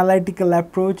are analytical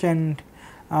approach, and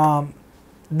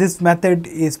this method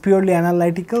is purely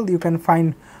analytical. You can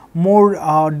find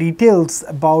more details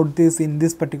about this in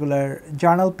this particular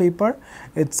journal paper.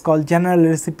 It is called General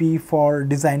Recipe for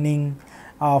Designing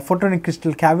Photonic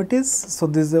Crystal Cavities. So,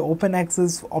 this is an open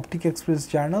access Optic Express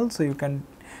journal. So, you can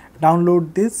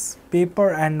download this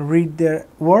paper and read their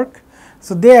work.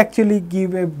 So, they actually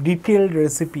give a detailed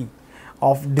recipe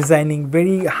of designing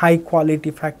very high quality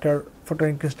factor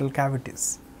photonic crystal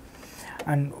cavities.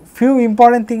 And few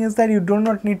important thing is that you do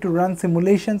not need to run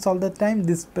simulations all the time.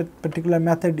 This particular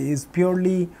method is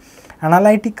purely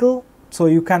analytical. So,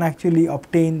 you can actually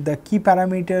obtain the key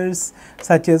parameters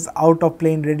such as out of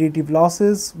plane radiative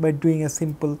losses by doing a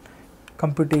simple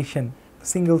computation,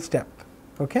 single step,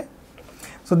 okay.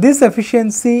 So, this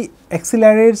efficiency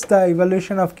accelerates the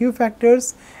evaluation of Q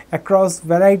factors across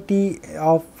variety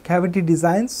of cavity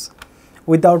designs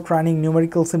without running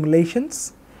numerical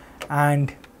simulations.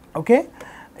 And okay,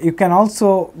 you can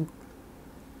also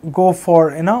go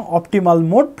for optimal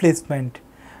mode placement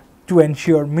to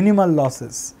ensure minimal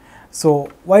losses.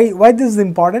 So why this is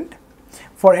important?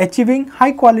 For achieving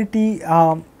high quality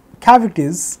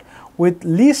cavities with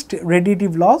least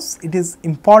radiative loss, it is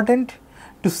important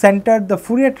to center the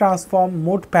Fourier transform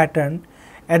mode pattern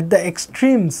at the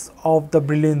extremes of the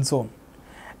brilliance zone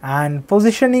and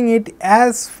positioning it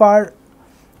as far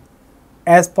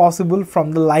as possible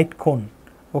from the light cone.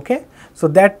 Okay, so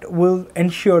that will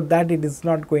ensure that it is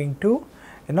not going to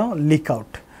leak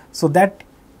out. So that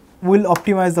will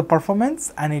optimize the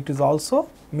performance, and it is also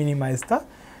minimize the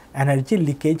energy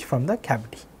leakage from the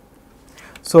cavity.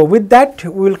 So with that,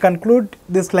 we will conclude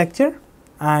this lecture,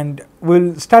 and we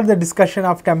will start the discussion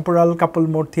of temporal coupled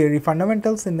mode theory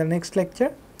fundamentals in the next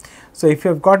lecture. So if you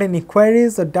have got any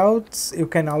queries or doubts, you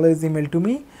can always email to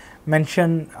me,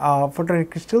 mention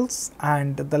photonic crystals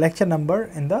and the lecture number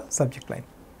in the subject line.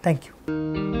 Thank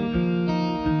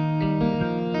you.